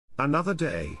Another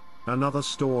day, another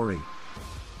story.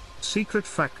 Secret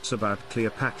facts about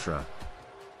Cleopatra.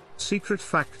 Secret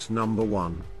fact number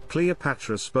 1,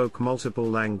 Cleopatra spoke multiple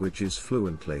languages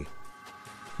fluently.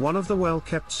 One of the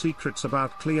well-kept secrets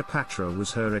about Cleopatra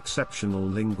was her exceptional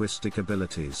linguistic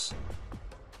abilities.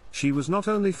 She was not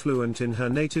only fluent in her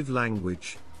native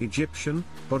language, Egyptian,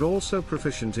 but also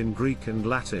proficient in Greek and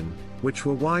Latin, which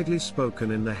were widely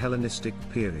spoken in the Hellenistic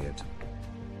period.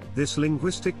 This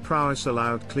linguistic prowess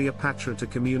allowed Cleopatra to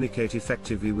communicate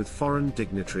effectively with foreign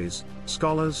dignitaries,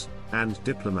 scholars, and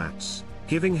diplomats,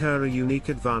 giving her a unique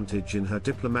advantage in her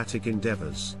diplomatic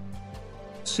endeavors.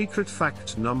 Secret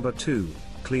fact number 2,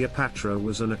 Cleopatra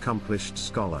was an accomplished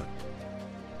scholar.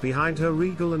 Behind her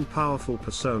regal and powerful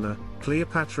persona,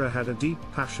 Cleopatra had a deep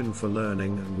passion for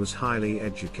learning and was highly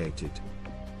educated.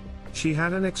 She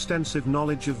had an extensive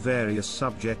knowledge of various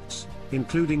subjects,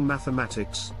 including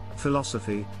mathematics,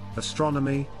 philosophy,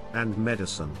 astronomy, and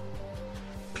medicine.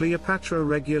 Cleopatra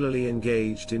regularly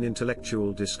engaged in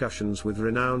intellectual discussions with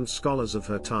renowned scholars of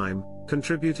her time,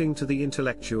 contributing to the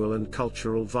intellectual and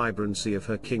cultural vibrancy of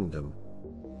her kingdom.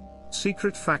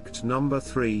 Secret fact number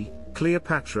 3,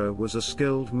 Cleopatra was a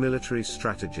skilled military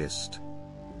strategist.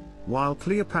 While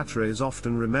Cleopatra is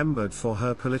often remembered for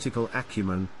her political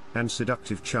acumen and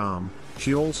seductive charm,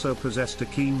 she also possessed a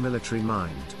keen military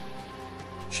mind.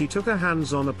 She took a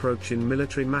hands-on approach in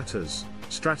military matters,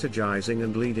 strategizing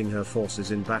and leading her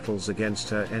forces in battles against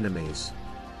her enemies.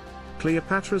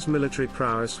 Cleopatra's military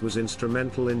prowess was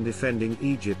instrumental in defending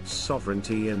Egypt's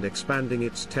sovereignty and expanding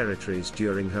its territories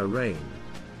during her reign.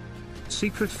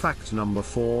 Secret fact number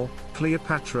 4,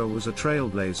 Cleopatra was a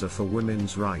trailblazer for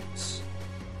women's rights.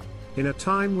 In a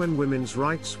time when women's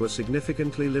rights were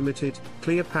significantly limited,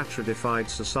 Cleopatra defied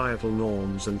societal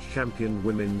norms and championed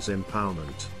women's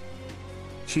empowerment.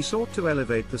 She sought to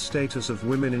elevate the status of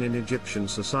women in Egyptian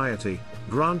society,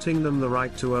 granting them the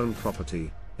right to own property,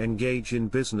 engage in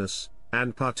business,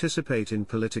 and participate in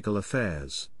political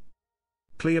affairs.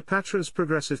 Cleopatra's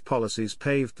progressive policies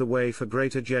paved the way for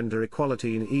greater gender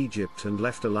equality in Egypt and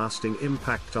left a lasting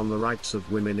impact on the rights of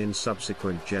women in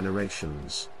subsequent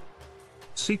generations.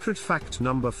 Secret fact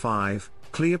number 5,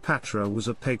 Cleopatra was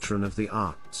a patron of the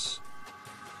arts.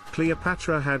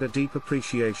 Cleopatra had a deep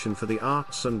appreciation for the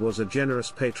arts and was a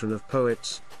generous patron of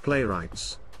poets,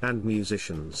 playwrights, and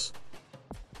musicians.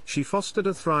 She fostered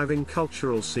a thriving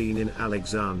cultural scene in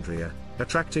Alexandria,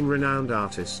 attracting renowned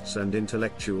artists and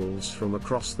intellectuals from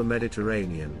across the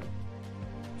Mediterranean.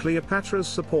 Cleopatra's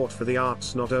support for the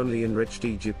arts not only enriched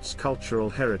Egypt's cultural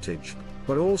heritage,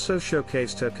 but also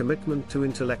showcased her commitment to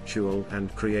intellectual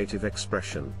and creative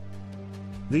expression.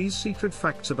 These secret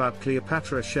facts about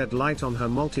Cleopatra shed light on her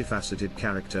multifaceted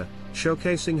character,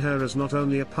 showcasing her as not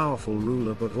only a powerful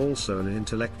ruler but also an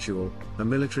intellectual, a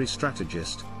military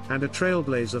strategist, and a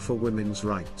trailblazer for women's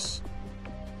rights.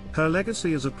 Her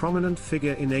legacy as a prominent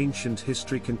figure in ancient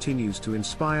history continues to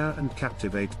inspire and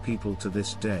captivate people to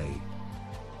this day.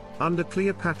 Under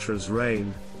Cleopatra's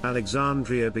reign,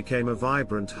 Alexandria became a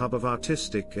vibrant hub of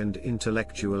artistic and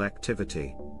intellectual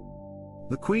activity.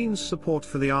 The queen's support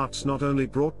for the arts not only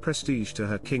brought prestige to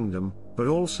her kingdom, but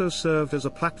also served as a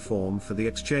platform for the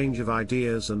exchange of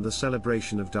ideas and the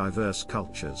celebration of diverse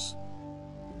cultures.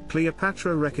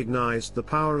 Cleopatra recognized the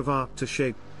power of art to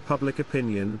shape public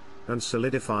opinion and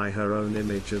solidify her own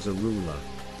image as a ruler.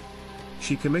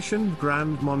 She commissioned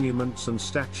grand monuments and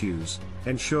statues,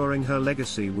 ensuring her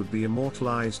legacy would be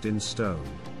immortalized in stone.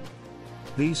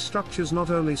 These structures not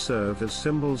only served as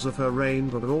symbols of her reign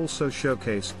but also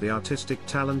showcased the artistic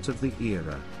talent of the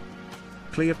era.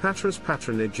 Cleopatra's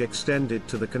patronage extended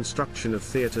to the construction of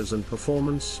theaters and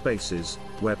performance spaces,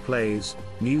 where plays,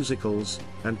 musicals,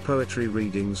 and poetry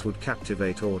readings would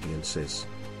captivate audiences.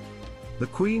 The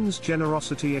queen's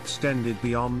generosity extended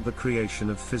beyond the creation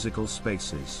of physical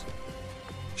spaces.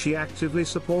 She actively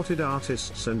supported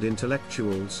artists and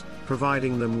intellectuals,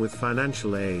 providing them with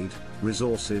financial aid,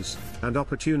 resources, and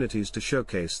opportunities to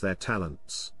showcase their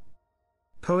talents.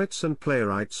 Poets and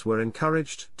playwrights were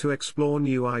encouraged to explore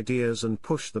new ideas and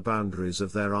push the boundaries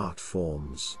of their art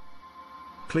forms.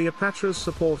 Cleopatra's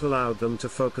support allowed them to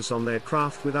focus on their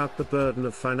craft without the burden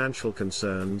of financial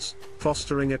concerns,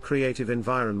 fostering a creative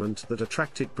environment that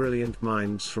attracted brilliant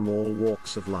minds from all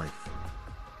walks of life.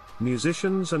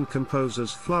 Musicians and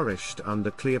composers flourished under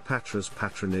Cleopatra's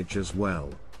patronage as well.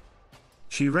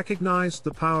 She recognized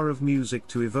the power of music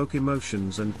to evoke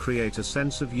emotions and create a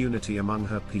sense of unity among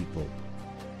her people.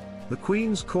 The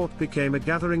Queen's Court became a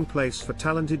gathering place for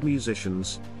talented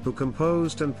musicians, who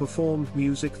composed and performed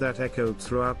music that echoed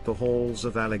throughout the halls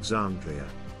of Alexandria.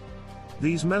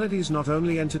 These melodies not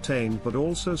only entertained but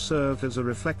also served as a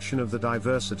reflection of the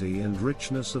diversity and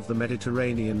richness of the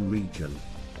Mediterranean region.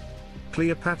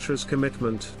 Cleopatra's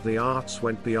commitment to the arts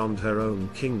went beyond her own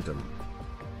kingdom.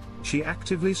 She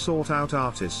actively sought out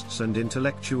artists and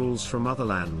intellectuals from other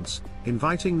lands,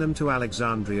 inviting them to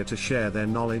Alexandria to share their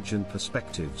knowledge and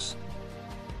perspectives.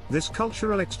 This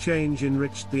cultural exchange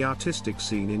enriched the artistic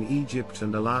scene in Egypt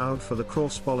and allowed for the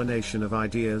cross-pollination of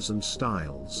ideas and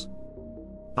styles.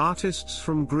 Artists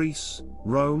from Greece,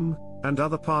 Rome, and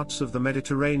other parts of the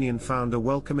Mediterranean found a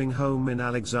welcoming home in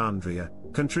Alexandria,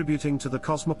 contributing to the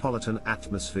cosmopolitan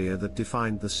atmosphere that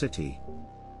defined the city.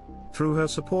 Through her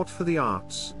support for the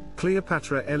arts,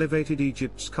 Cleopatra elevated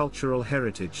Egypt's cultural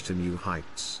heritage to new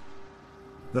heights.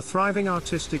 The thriving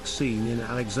artistic scene in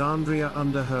Alexandria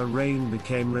under her reign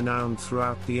became renowned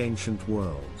throughout the ancient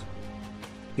world.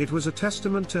 It was a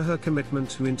testament to her commitment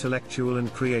to intellectual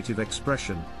and creative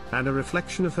expression, and a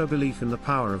reflection of her belief in the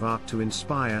power of art to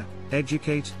inspire,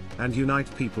 educate, and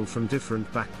unite people from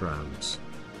different backgrounds.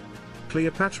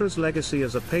 Cleopatra's legacy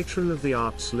as a patron of the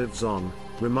arts lives on,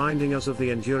 reminding us of the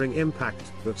enduring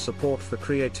impact that support for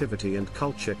creativity and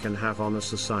culture can have on a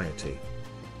society.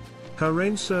 Her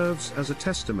reign serves as a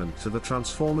testament to the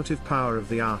transformative power of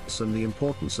the arts and the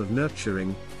importance of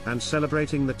nurturing and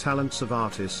celebrating the talents of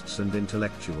artists and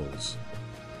intellectuals.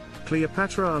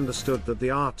 Cleopatra understood that the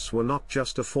arts were not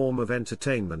just a form of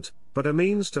entertainment, but a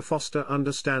means to foster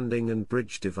understanding and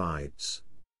bridge divides.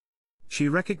 She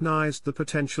recognized the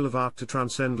potential of art to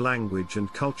transcend language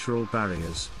and cultural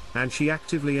barriers, and she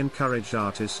actively encouraged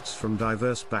artists from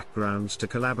diverse backgrounds to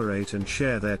collaborate and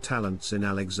share their talents in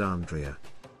Alexandria.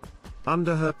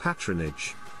 Under her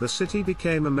patronage, the city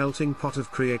became a melting pot of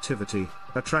creativity,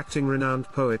 attracting renowned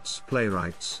poets,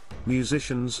 playwrights,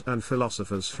 musicians and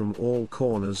philosophers from all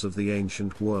corners of the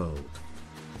ancient world.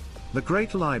 The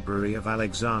Great Library of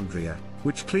Alexandria,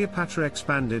 which Cleopatra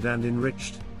expanded and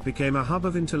enriched, became a hub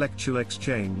of intellectual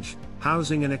exchange,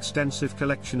 housing an extensive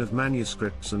collection of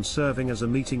manuscripts and serving as a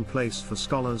meeting place for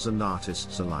scholars and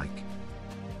artists alike.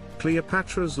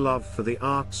 Cleopatra's love for the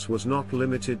arts was not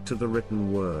limited to the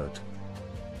written word.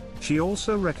 She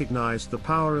also recognized the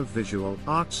power of visual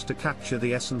arts to capture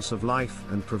the essence of life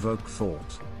and provoke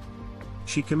thought.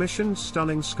 She commissioned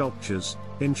stunning sculptures,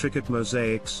 intricate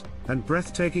mosaics, and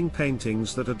breathtaking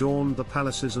paintings that adorned the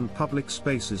palaces and public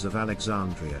spaces of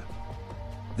Alexandria.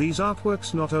 These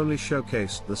artworks not only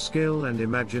showcased the skill and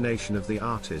imagination of the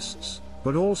artists,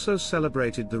 but also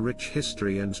celebrated the rich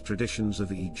history and traditions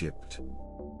of Egypt.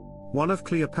 One of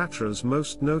Cleopatra's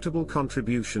most notable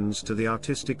contributions to the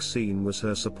artistic scene was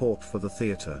her support for the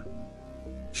theatre.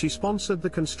 She sponsored the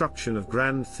construction of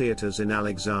grand theatres in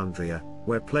Alexandria,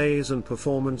 where plays and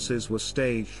performances were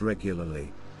staged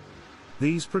regularly.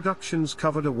 These productions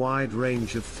covered a wide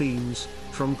range of themes,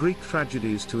 from Greek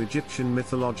tragedies to Egyptian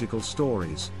mythological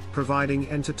stories, providing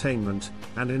entertainment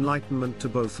and enlightenment to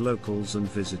both locals and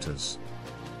visitors.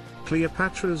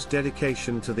 Cleopatra's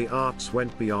dedication to the arts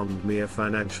went beyond mere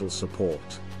financial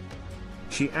support.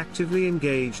 She actively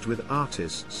engaged with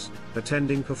artists,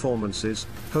 attending performances,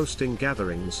 hosting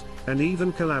gatherings, and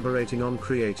even collaborating on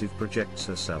creative projects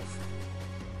herself.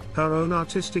 Her own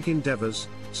artistic endeavors,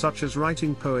 such as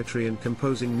writing poetry and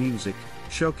composing music,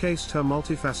 showcased her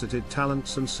multifaceted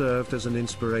talents and served as an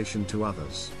inspiration to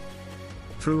others.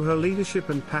 Through her leadership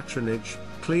and patronage,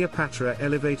 Cleopatra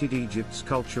elevated Egypt's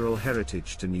cultural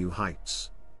heritage to new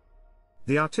heights.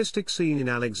 The artistic scene in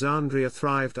Alexandria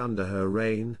thrived under her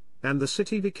reign, and the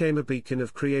city became a beacon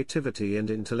of creativity and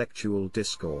intellectual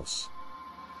discourse.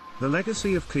 The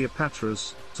legacy of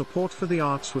Cleopatra's support for the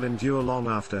arts will endure long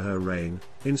after her reign,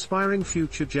 inspiring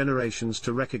future generations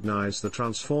to recognize the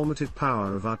transformative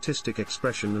power of artistic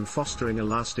expression and fostering a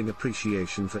lasting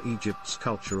appreciation for Egypt's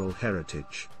cultural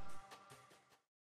heritage.